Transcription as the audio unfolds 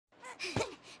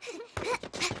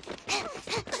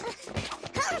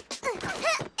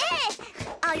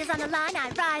Talia's on the line,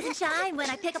 I rise and shine when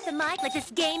I pick up the mic like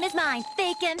this game is mine.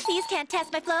 Fake MCs can't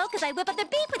test my flow, cause I whip up the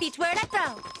beat with each word I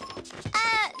throw.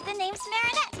 The name's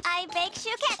Marinette. I bake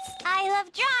shoe kits. I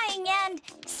love drawing and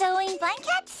sewing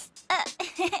blankets.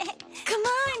 Come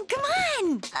on, come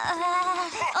on!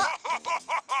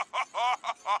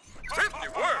 50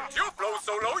 words! You flow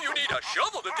so low you need a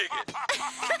shovel to dig it!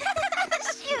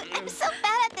 Shoot, I'm so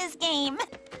bad at this game.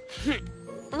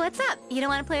 What's up? You don't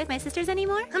want to play with my sisters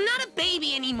anymore? I'm not a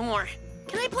baby anymore.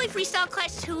 Can I play Freestyle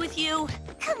Clash 2 with you?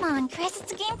 Come on, Chris,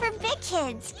 it's a game for big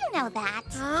kids. You know that.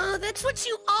 Oh, that's what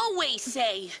you always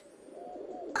say.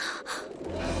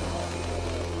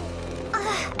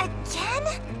 Again?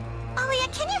 Alia,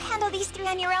 can you handle these 3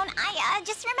 on your own? I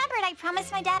just remembered I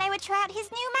promised my dad I would try out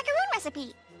his new macaroon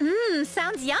recipe.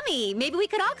 Sounds yummy. Maybe we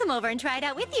could all come over and try it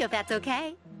out with you if that's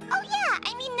okay. Oh, yeah.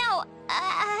 I mean, no.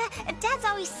 Dad's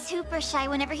always super shy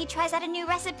whenever he tries out a new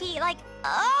recipe. Like,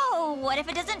 oh, what if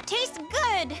it doesn't taste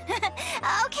good?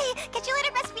 Okay, catch you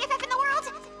later, best BFF in the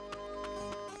world.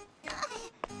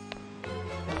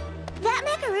 That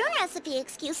macaroon recipe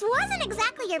excuse wasn't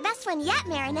exactly your best one yet,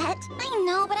 Marinette. I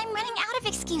know, but I'm running out of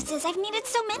excuses. I've needed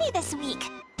so many this week.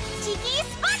 Tiki,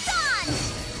 sparks on!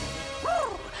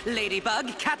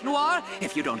 Ladybug, Cat Noir,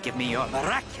 if you don't give me your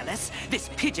Miraculous, this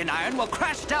pigeon iron will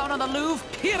crash down on the Louvre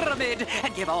Pyramid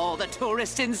and give all the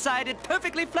tourists inside it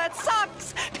perfectly flat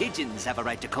socks. Pigeons have a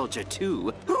right to culture,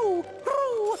 too.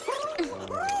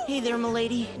 Hey there,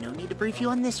 m'lady. No need to brief you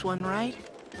on this one, right?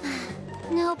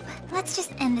 Nope. Let's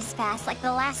just end this fast like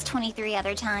the last 23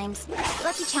 other times.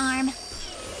 Lucky Charm.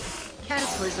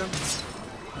 Cataclysm.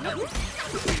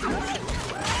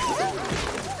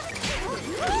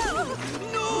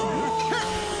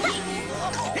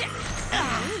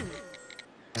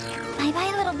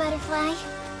 Bye-bye, little butterfly.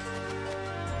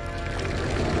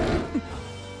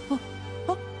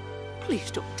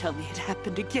 Please don't tell me it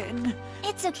happened again.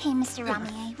 It's okay, Mr.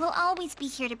 Ramier. We'll always be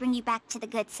here to bring you back to the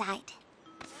good side.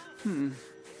 Can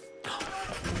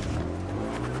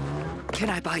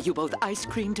I buy you both ice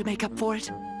cream to make up for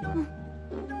it?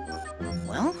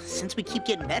 Well, since we keep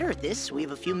getting better at this, we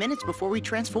have a few minutes before we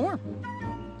transform.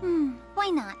 Why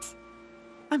not?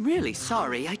 I'm really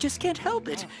sorry. I just can't help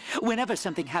it. Whenever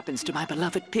something happens to my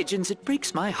beloved pigeons, it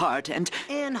breaks my heart And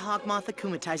Hawkmoth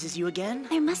akumatizes you again.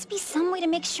 There must be some way to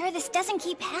make sure this doesn't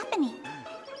keep happening.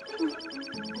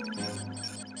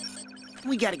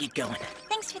 We gotta get going.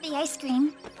 Thanks for the ice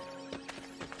cream.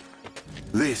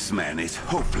 This man is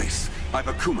hopeless. I've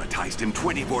akumatized him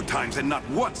 24 times and not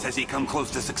once has he come close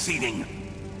to succeeding.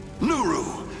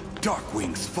 Nuru!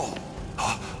 Darkwing's fall.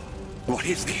 What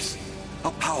is this? A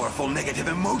powerful negative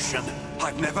emotion.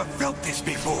 I've never felt this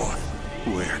before.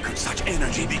 Where could such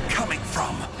energy be coming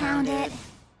from? Found it.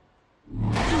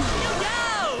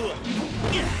 Yo!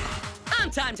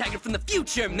 I'm Timetagger from the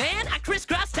future, man. I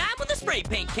crisscross time with a spray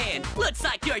paint can. Looks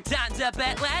like your time's up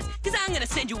at last, because I'm gonna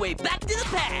send you way back to the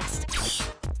past.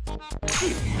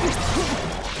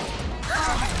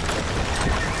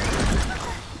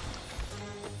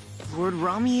 Lord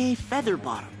Ramier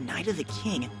Featherbottom, Knight of the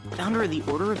King, founder of the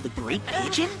Order of the Great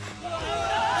Pigeon?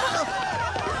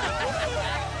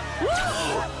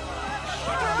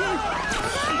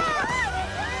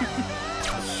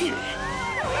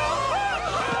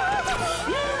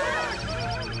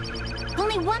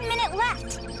 Only 1 minute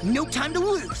left. No time to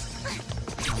lose.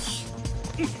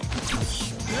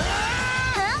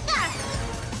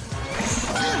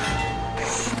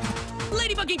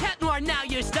 Ladybug and Cat Noir, now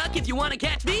you're stuck. If you want to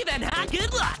catch me, then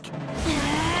good luck.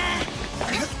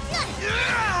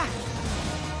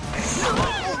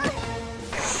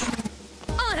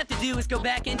 All I have to do is go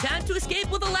back in time to escape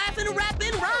with a laugh and a rap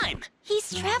and rhyme.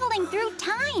 He's traveling through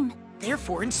time.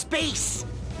 Therefore in space.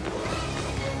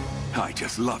 I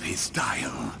just love his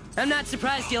style. I'm not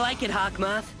surprised you like it,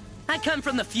 Hawkmoth. I come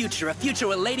from the future, a future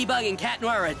where Ladybug and Cat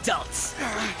Noir are adults.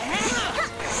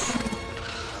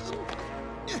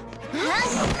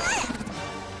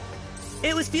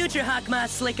 It was future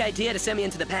Hawkmoth's slick idea to send me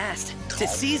into the past, to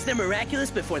seize their Miraculous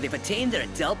before they've attained their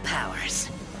adult powers.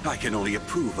 I can only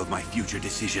approve of my future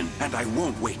decision, and I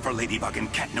won't wait for Ladybug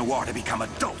and Cat Noir to become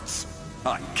adults.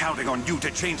 I'm counting on you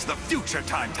to change the future,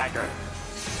 Timetagger.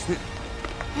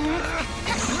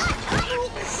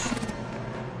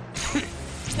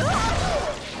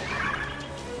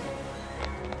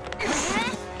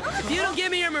 If you don't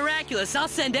give me your Miraculous, I'll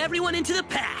send everyone into the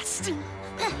past.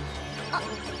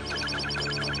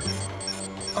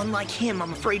 Unlike him,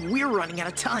 I'm afraid we're running out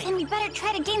of time. And we better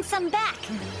try to gain some back.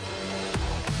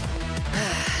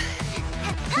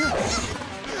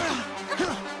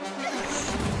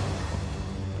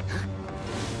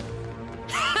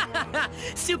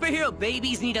 Superhero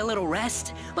babies need a little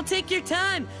rest. Well, take your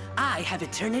time. I have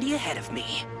eternity ahead of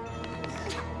me.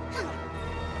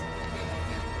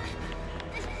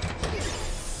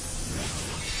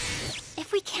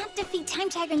 If we can't defeat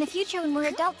Timetagger in the future when we're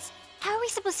adults, how are we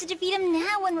supposed to defeat him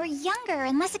now when we're younger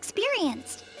and less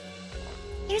experienced?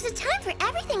 There's a time for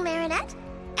everything, Marinette.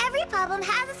 Every problem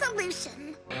has a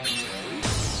solution.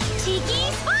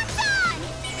 Tiki Sports On!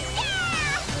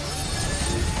 Yeah!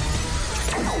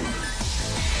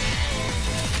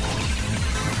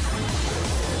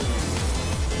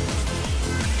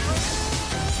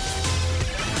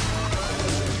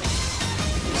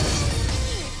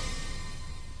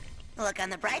 Look on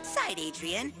the bright side,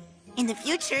 Adrian. In the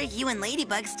future, you and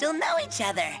Ladybug still know each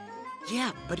other.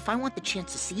 Yeah, but if I want the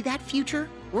chance to see that future,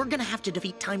 we're gonna have to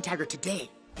defeat Timetagger today.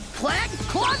 Flag,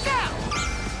 clock out!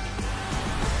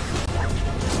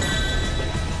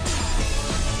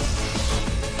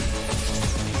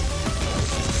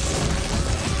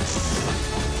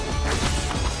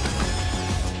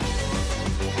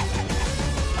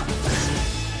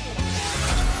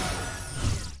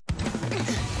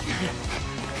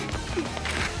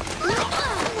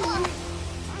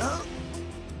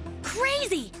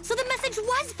 Crazy! So the message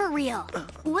was for real.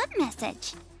 What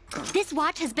message? This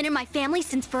watch has been in my family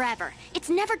since forever. It's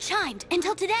never chimed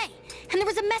until today. And there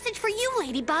was a message for you,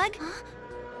 Ladybug.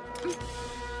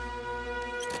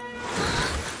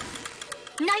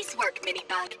 Nice work,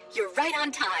 Minibug. You're right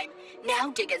on time.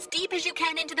 Now dig as deep as you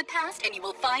can into the past and you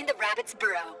will find the rabbit's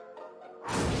burrow.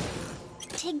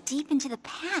 Dig deep into the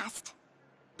past.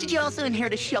 Did you also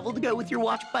inherit a shovel to go with your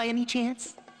watch by any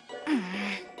chance?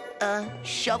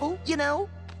 Shovel, you know?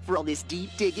 For all this deep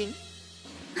digging?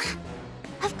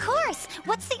 Of course!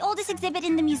 What's the oldest exhibit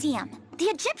in the museum? The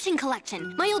Egyptian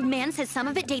collection. My old man says some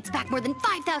of it dates back more than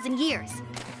 5,000 years.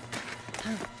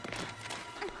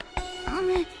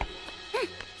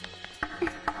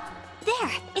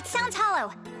 There! It sounds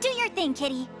hollow. Do your thing,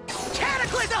 kitty.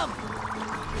 Cataclysm!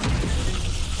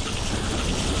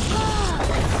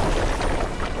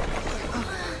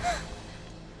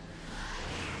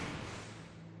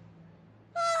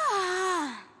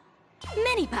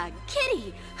 Minibug,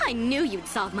 Kitty, I knew you'd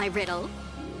solve my riddle.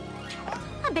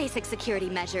 A basic security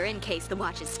measure in case the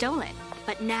watch is stolen.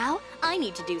 But now, I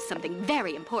need to do something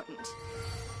very important.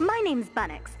 My name's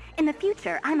Bunnix. In the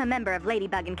future, I'm a member of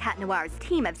Ladybug and Cat Noir's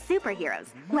team of superheroes.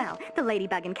 Well, the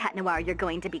Ladybug and Cat Noir you're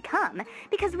going to become,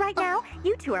 because right now,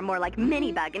 you two are more like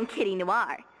Minibug and Kitty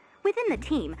Noir. Within the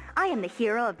team, I am the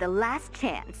hero of the last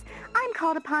chance. I'm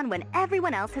called upon when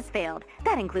everyone else has failed.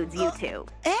 That includes you two.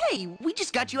 Hey, we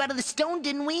just got you out of the stone,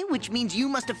 didn't we? Which means you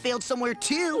must have failed somewhere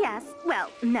too. Yes,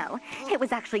 well, no. It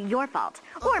was actually your fault.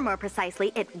 Or more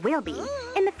precisely, it will be.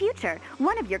 In the future,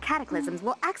 one of your cataclysms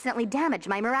will accidentally damage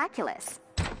my Miraculous.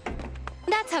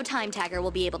 That's how Timetagger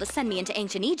will be able to send me into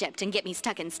ancient Egypt and get me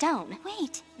stuck in stone.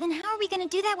 Wait, then how are we gonna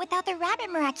do that without the rabbit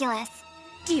Miraculous?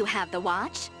 Do you have the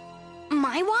watch?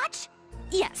 My watch?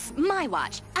 Yes, my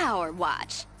watch. Our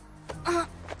watch.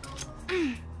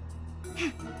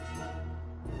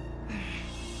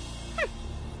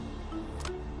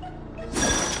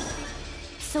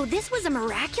 So this was a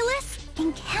Miraculous?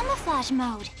 In camouflage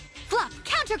mode. Fluff,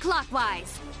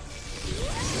 counterclockwise!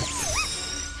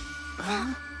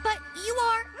 But you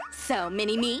are... So,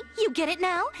 Mini-Me, you get it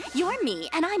now? You're me,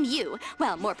 and I'm you.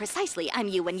 Well, more precisely, I'm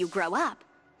you when you grow up.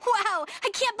 Wow, I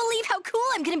can't believe how cool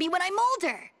I'm gonna be when I'm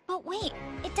older! But wait,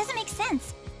 it doesn't make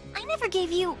sense. I never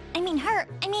gave you... I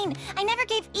never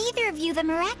gave either of you the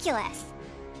Miraculous.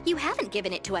 You haven't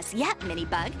given it to us yet,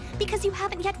 Minibug, because you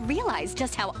haven't yet realized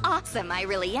just how awesome I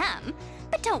really am.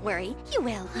 But don't worry, you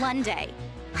will one day.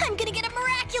 I'm gonna get a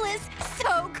Miraculous!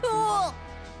 So cool!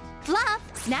 Fluff,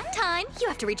 snack time! You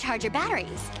have to recharge your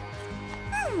batteries.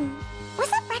 Was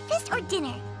that breakfast or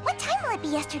dinner? What time will it be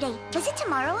yesterday? Was it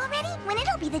tomorrow already? When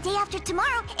it'll be the day after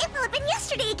tomorrow, it will have been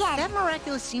yesterday again. That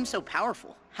Miraculous seems so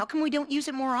powerful. How come we don't use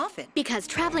it more often? Because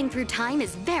traveling through time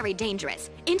is very dangerous.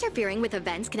 Interfering with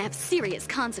events can have serious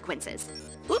consequences.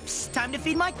 Oops, time to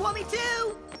feed my Kwame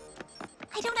too!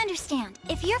 I don't understand.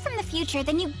 If you're from the future,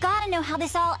 then you gotta know how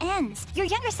this all ends. Your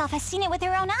younger self has seen it with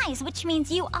her own eyes, which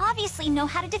means you obviously know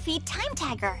how to defeat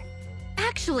Timetagger.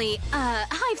 Actually,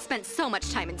 I've spent so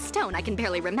much time in stone I can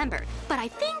barely remember. But I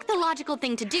think the logical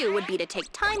thing to do would be to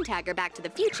take Timetagger back to the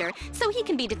future so he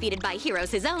can be defeated by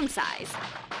heroes his own size.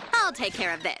 I'll take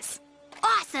care of this.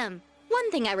 Awesome!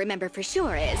 One thing I remember for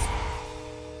sure is...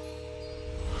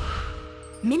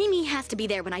 Mini-Me has to be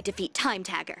there when I defeat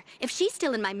Timetagger. If she's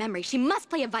still in my memory, she must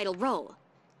play a vital role.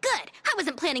 Good! I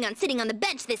wasn't planning on sitting on the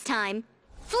bench this time.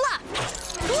 Fluff!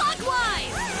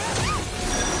 Clockwise!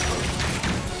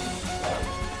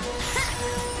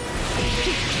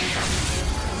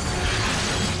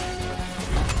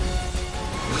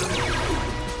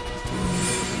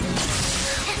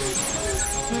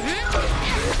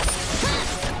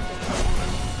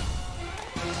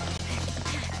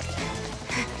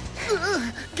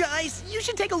 You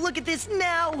should take a look at this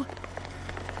now!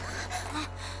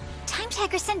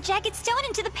 Timetagger sent Jagged Stone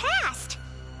into the past!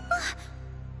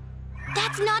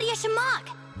 That's Nadia Shamak!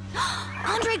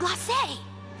 Andre Glacé!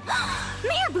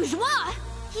 Mayor Bourgeois!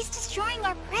 He's destroying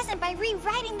our present by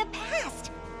rewriting the past!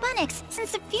 Bunnix,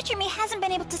 since the future me hasn't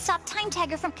been able to stop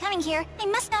Timetagger from coming here, they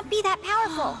must not be that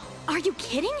powerful. Are you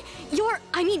kidding? You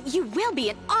will be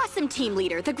an awesome team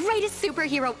leader, the greatest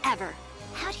superhero ever.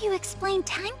 How do you explain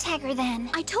Timetagger then?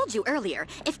 I told you earlier,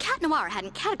 if Cat Noir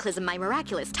hadn't cataclysmed my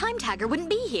Miraculous, Timetagger wouldn't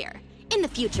be here. In the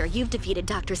future, you've defeated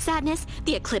Dr. Sadness,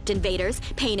 the Eclipsed Invaders,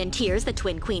 Pain and Tears, the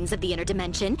twin queens of the inner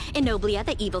dimension, Enoblia,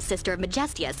 the evil sister of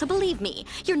Majestia, so believe me,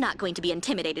 you're not going to be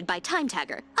intimidated by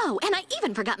Timetagger. Oh, and I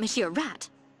even forgot Monsieur Rat.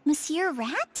 Monsieur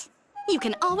Rat? You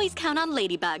can always count on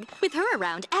Ladybug. With her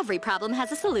around, every problem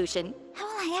has a solution. How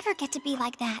will I ever get to be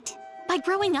like that? By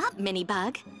growing up,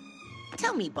 Minibug.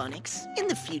 Tell me, Bunnix, in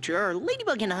the future, are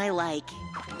Ladybug and I like...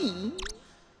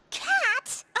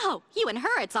 Cat? Oh, you and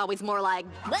her, it's always more like...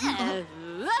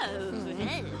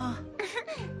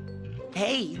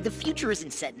 Hey, the future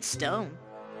isn't set in stone.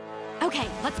 Okay,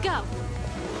 let's go.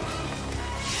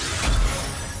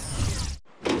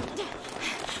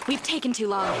 We've taken too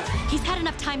long. He's had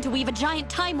enough time to weave a giant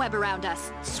time web around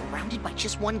us. Surrounded by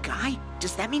just one guy?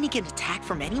 Does that mean he can attack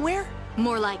from anywhere?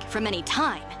 More like from any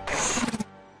time.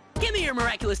 Give me your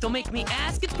Miraculous, don't make me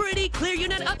ask. It's pretty clear you're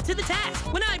not up to the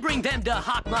task. When I bring them to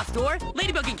Hawkmoth's door,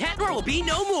 Ladybug and Cat Noir will be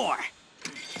no more.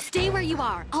 Stay where you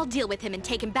are. I'll deal with him and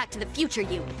take him back to the future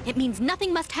you. It means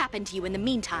nothing must happen to you in the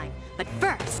meantime. But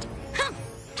first,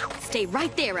 stay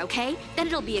right there, okay? Then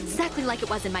it'll be exactly like it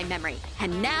was in my memory.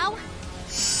 And now...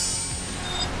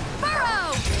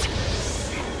 Burrow!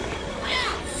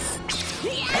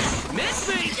 Miss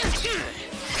me!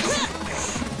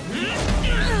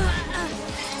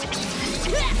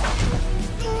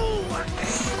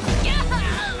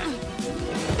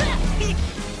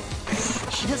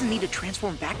 She doesn't need to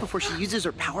transform back before she uses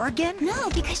her power again? No,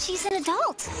 because she's an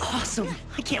adult. Awesome!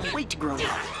 I can't wait to grow up.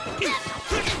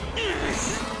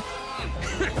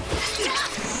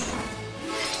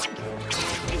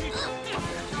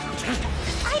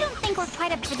 I don't think we're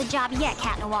quite up for the job yet,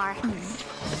 Cat Noir.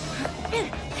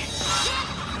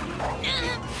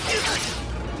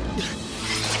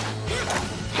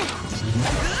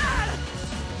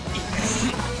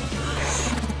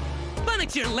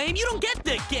 Bunnix, you're lame. You don't get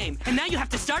the game. And now you have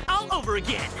to start all over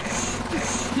again.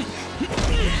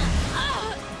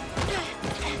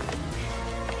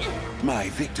 My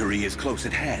victory is close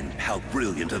at hand. How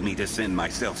brilliant of me to send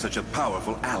myself such a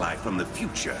powerful ally from the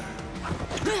future.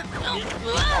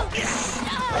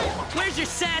 Where's your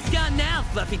sass gone now,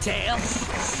 Fluffy Tail?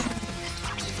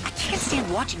 I can't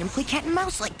stand watching him play cat and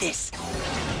mouse like this.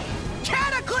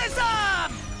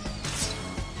 Cataclysm!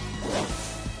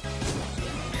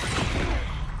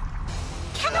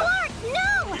 Cat Noir,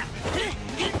 no!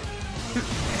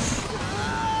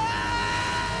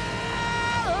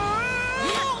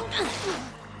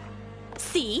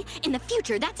 See? In the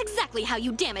future, that's exactly how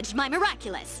you damaged my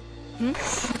Miraculous.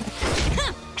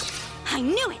 I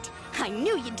knew it! I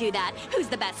knew you'd do that. Who's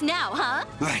the best now, huh?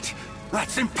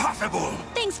 That's impossible!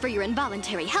 Thanks for your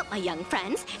involuntary help, my young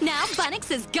friends. Now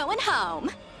Bunnix is going home.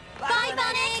 Bye,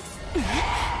 Bunnix!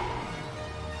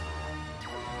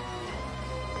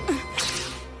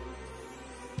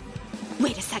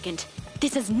 Wait a second.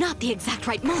 This is not the exact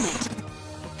right moment.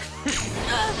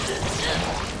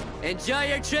 Enjoy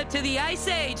your trip to the Ice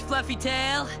Age, Fluffy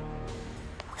Tail.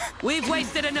 We've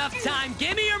wasted enough time.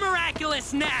 Give me your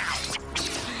Miraculous now!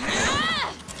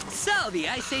 So, the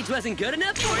Ice Age wasn't good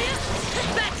enough for you?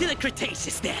 Back to the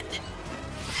Cretaceous, then.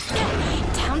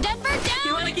 Down, Denver, down!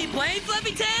 You want to keep playing,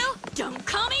 Fluffy Tail? Don't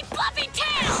call me Fluffy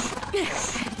Tail!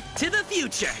 To the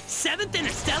future, 7th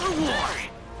Interstellar War.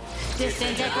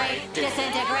 Disintegrate,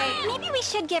 disintegrate. Maybe we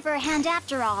should give her a hand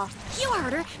after all. You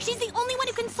heard her. She's the only one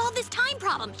who can solve this time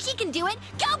problem. She can do it.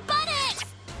 Go, Bunnix!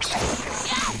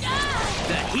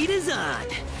 The heat is on.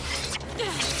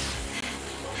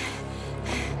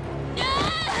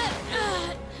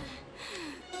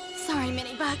 Sorry,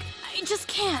 Minibug. I just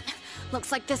can't.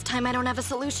 Looks like this time I don't have a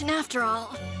solution after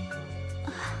all.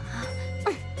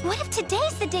 What if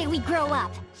today's the day we grow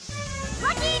up?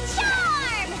 Lucky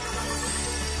Charm!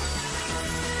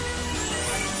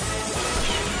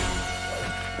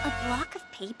 A block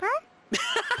of paper?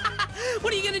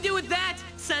 What are you gonna do with that?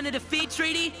 Sign a defeat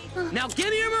treaty? Now give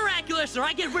me your Miraculous or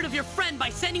I get rid of your friend by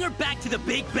sending her back to the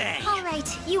Big Bang. All right,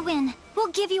 you win. We'll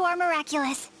give you our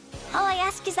Miraculous. All I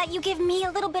ask is that you give me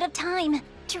a little bit of time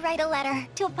to write a letter,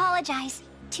 to apologize.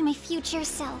 to my future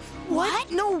self. What?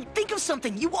 No, think of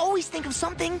something. You always think of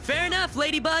something. Fair enough,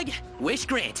 Ladybug. Wish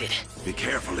granted. Be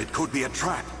careful, it could be a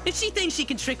trap. If she thinks she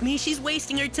can trick me, she's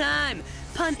wasting her time.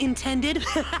 Pun intended.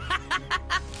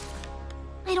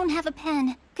 I don't have a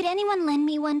pen. Could anyone lend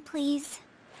me one, please?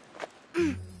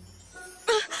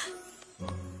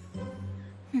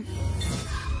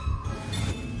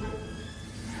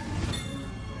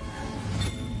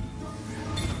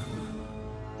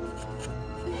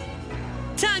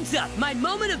 Time's up. My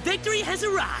moment of victory has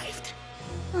arrived.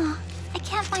 Oh, I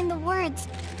can't find the words.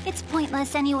 It's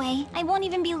pointless anyway. I won't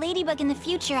even be Ladybug in the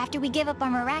future after we give up our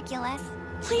Miraculous.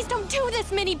 Please don't do this,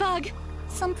 Minibug!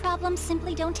 Some problems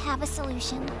simply don't have a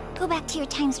solution. Go back to your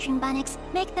time stream, Bunnix.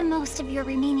 Make the most of your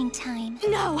remaining time.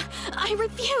 No, I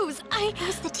refuse. I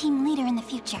was the team leader in the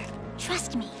future.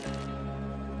 Trust me.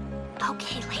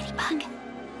 Okay, Ladybug.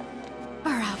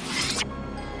 Burrow.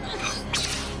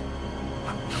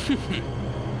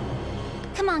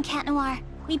 Come on, Cat Noir.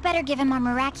 We better give him our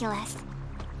Miraculous.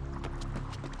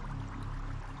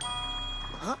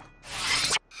 Huh?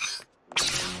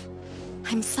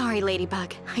 I'm sorry,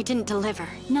 Ladybug. I didn't deliver.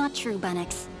 Not true,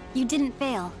 Bunnix. You didn't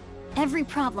fail. Every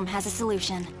problem has a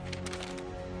solution.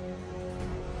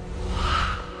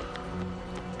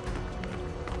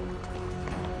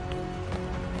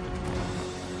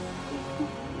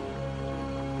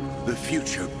 The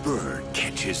future bird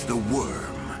catches the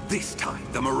worm. This time,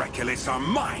 the Miraculous are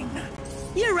mine.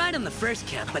 You're right on the first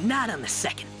count, but not on the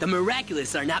second. The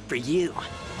Miraculous are not for you.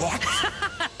 What?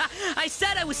 I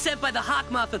said I was sent by the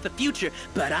Hawkmoth of the future,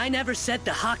 but I never said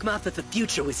the Hawkmoth of the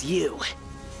future was you.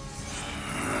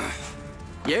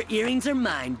 Your earrings are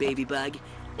mine, Baby Bug.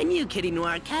 And you, Kitty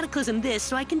Noir, cataclysm this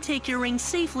so I can take your ring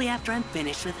safely after I'm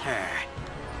finished with her.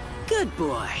 Good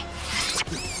boy.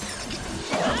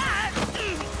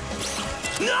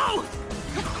 No!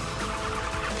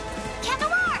 Cat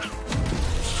Noir!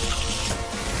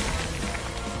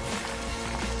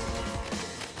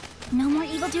 No more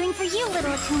evil doing for you,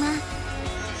 little Akuma.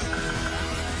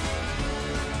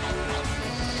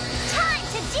 Time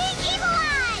to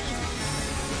de-evilize!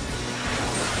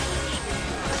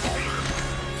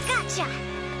 Gotcha!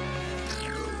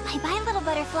 Bye-bye, little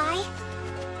butterfly.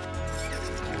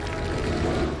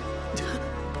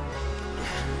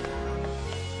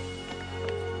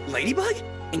 Ladybug?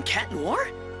 And Cat Noir?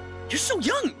 You're so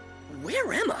young!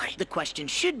 Where am I? The question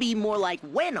should be more like,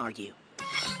 when are you?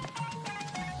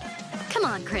 Come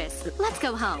on, Chris. Let's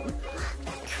go home.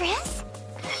 Chris?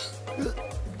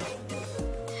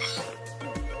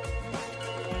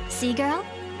 See, girl?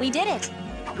 We did it.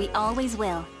 We always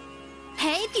will.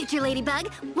 Hey, future Ladybug.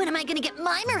 When am I gonna get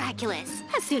my Miraculous?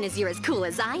 As soon as you're as cool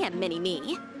as I am,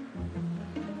 Mini-Me.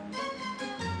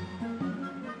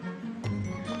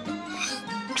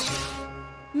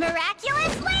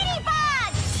 Miraculous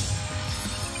Ladybug!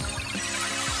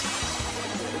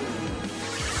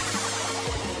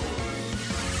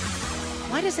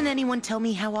 Why doesn't anyone tell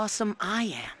me how awesome I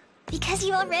am? Because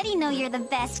you already know you're the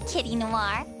best, Kitty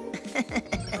Noir.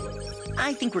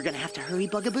 I think we're gonna have to hurry,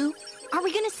 Bugaboo. Are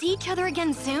we gonna see each other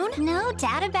again soon? No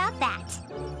doubt about that.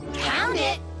 Pound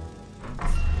it!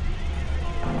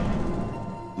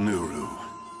 Nuru,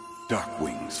 dark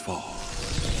wings fall.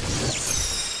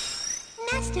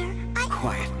 Master,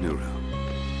 Quiet, Nuru.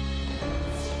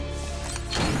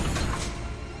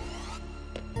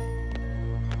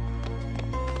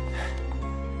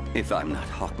 If I'm not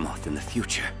Hawkmoth in the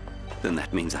future, then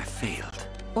that means I failed.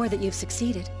 Or that you've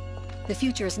succeeded. The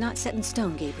future is not set in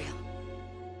stone, Gabriel.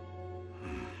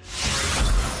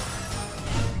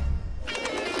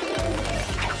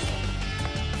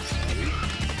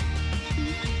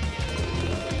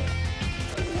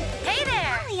 Hey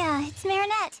there! Hiya, it's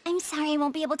Marinette. I'm sorry I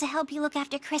won't be able to help you look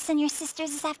after Chris and your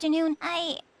sisters this afternoon.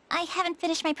 I haven't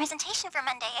finished my presentation for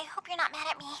Monday. I hope you're not mad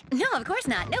at me. No, of course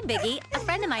not. No biggie. A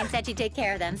friend of mine said she'd take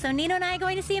care of them, so Nino and I are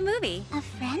going to see a movie. A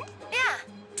friend? Yeah,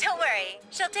 don't worry.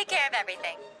 She'll take care of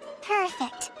everything.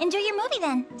 Perfect. Enjoy your movie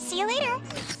then. See you later.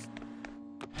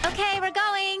 Okay, we're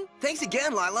going. Thanks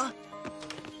again, Lila.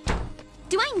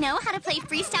 Do I know how to play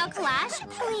Freestyle Clash?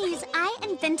 Please, I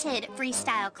invented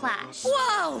Freestyle Clash.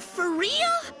 Whoa, for real?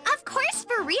 Of course,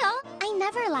 for real. I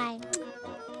never lie.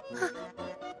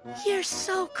 You're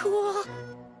so cool.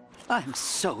 I'm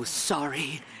so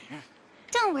sorry.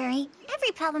 Don't worry.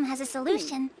 Every problem has a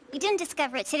solution. We didn't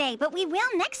discover it today, but we will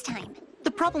next time. The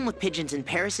problem with pigeons in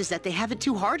Paris is that they have it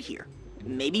too hard here.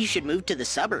 Maybe you should move to the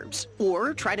suburbs,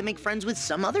 or try to make friends with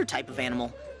some other type of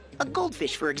animal. A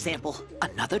goldfish, for example.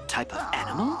 Another type of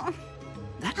animal?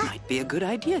 That might be a good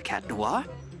idea, Cat Noir.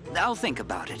 I'll think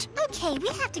about it. Okay, we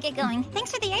have to get going.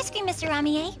 Thanks for the ice cream, Mr.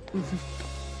 Ramier.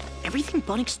 Everything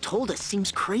Bunnix told us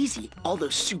seems crazy. All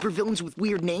those supervillains with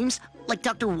weird names, like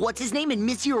Dr. What's-His-Name and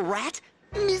Monsieur Rat?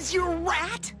 Monsieur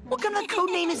Rat? What kind of code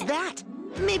name is that?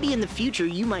 Maybe in the future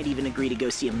you might even agree to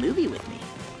go see a movie with me.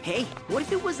 Hey, what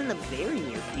if it was in the very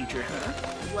near future,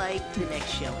 huh? Like the next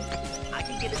showing? I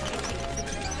can get a...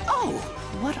 Oh,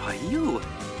 what are you?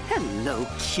 Hello,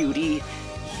 cutie.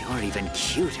 You're even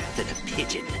cuter than a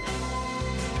pigeon.